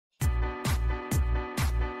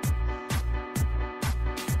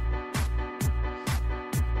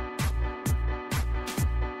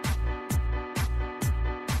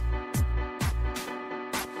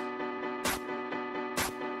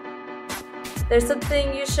There's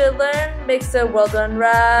something you should learn, makes the world run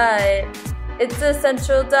right. It's a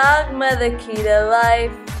central dogma, the key to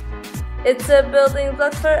life. It's a building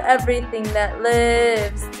block for everything that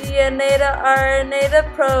lives. DNA to RNA to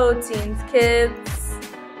proteins, kids.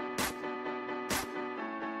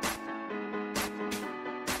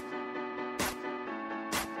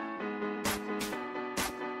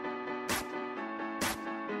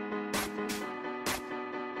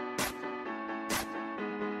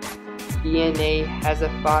 DNA has a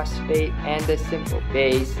phosphate and a simple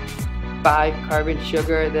base, 5-carbon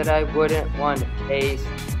sugar that I wouldn't want to taste.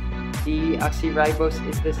 Deoxyribose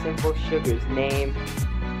is the simple sugar's name.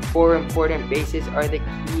 4 important bases are the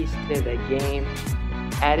keys to the game.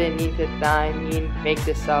 Adenine to thymine makes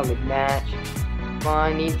a solid match.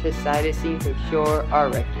 Guanine to cytosine for sure are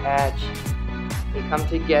a catch. They come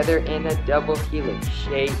together in a double helix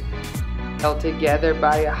shape, held together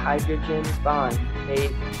by a hydrogen bond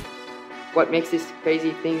tape. What makes this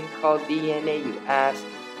crazy thing called DNA, you ask?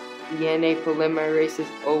 DNA polymerase is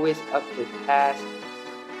always up to task.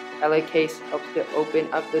 Helicase helps to open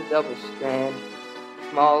up the double strand.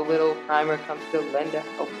 Small little primer comes to lend a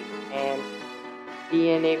helping hand.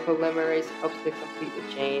 DNA polymerase helps to complete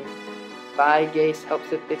the chain. Ligase helps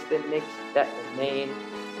to fix the nicks that remain.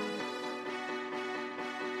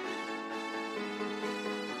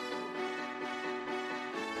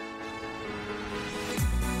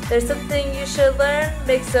 There's something you should learn,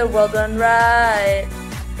 makes the world run right.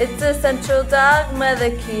 It's a central dogma,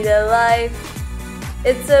 the key to life.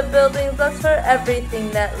 It's a building block for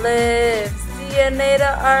everything that lives. DNA to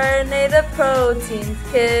RNA to proteins,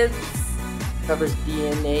 kids. Covers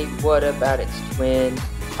DNA, what about its twin?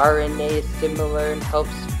 RNA is similar and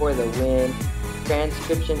helps for the win.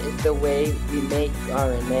 Transcription is the way we make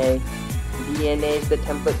RNA. DNA is the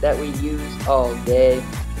template that we use all day.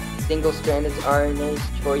 Single-stranded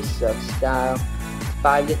RNA's choice of style,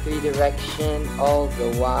 5 to 3 direction all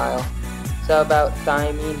the while. So about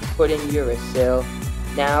thymine, put in uracil.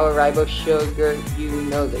 Now a ribose sugar, you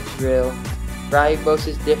know the drill. Ribose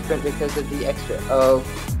is different because of the extra O.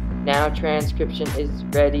 Now transcription is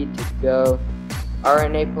ready to go.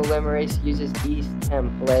 RNA polymerase uses these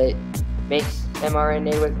template, makes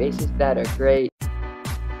mRNA with bases that are great.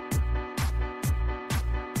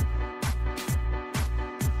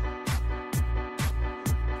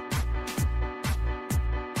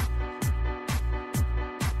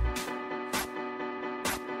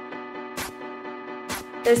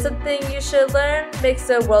 There's something you should learn, makes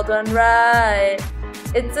the world run right.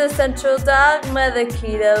 It's a central dogma, the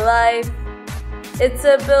key to life. It's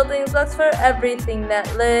a building block for everything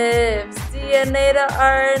that lives. DNA to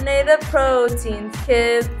RNA to proteins,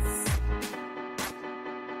 kids.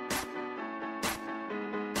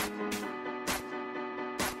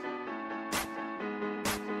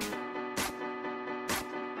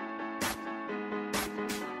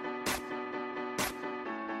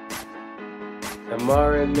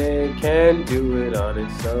 mRNA can do it on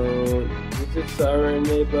its own. It's its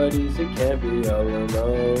RNA buddies, it can't be all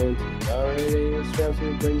alone. RNA is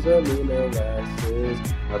transfer brings amino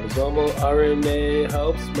acids. Ribosomal RNA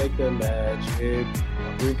helps make the magic.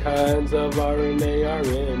 All 3 kinds of RNA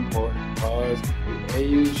are important parts. The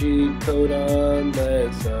AUG codon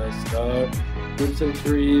lets us start. Groups of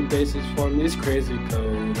 3 bases form these crazy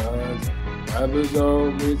codons.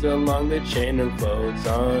 Ribosome leads along the chain and floats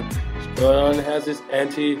on. Each codon has its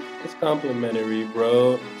its complementary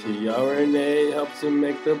bro. tRNA helps to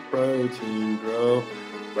make the protein grow.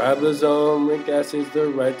 Ribosome link acids the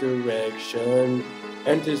right direction.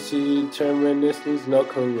 Anti-C terminus needs no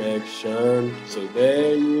correction. So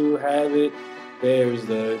there you have it, there's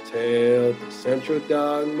the tale. The central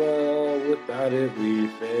dogma, without it we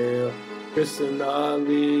fail. Chris and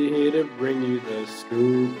Ollie here to bring you the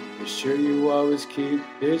scoop. Be sure you always keep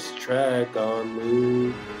this track on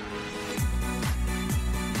loop.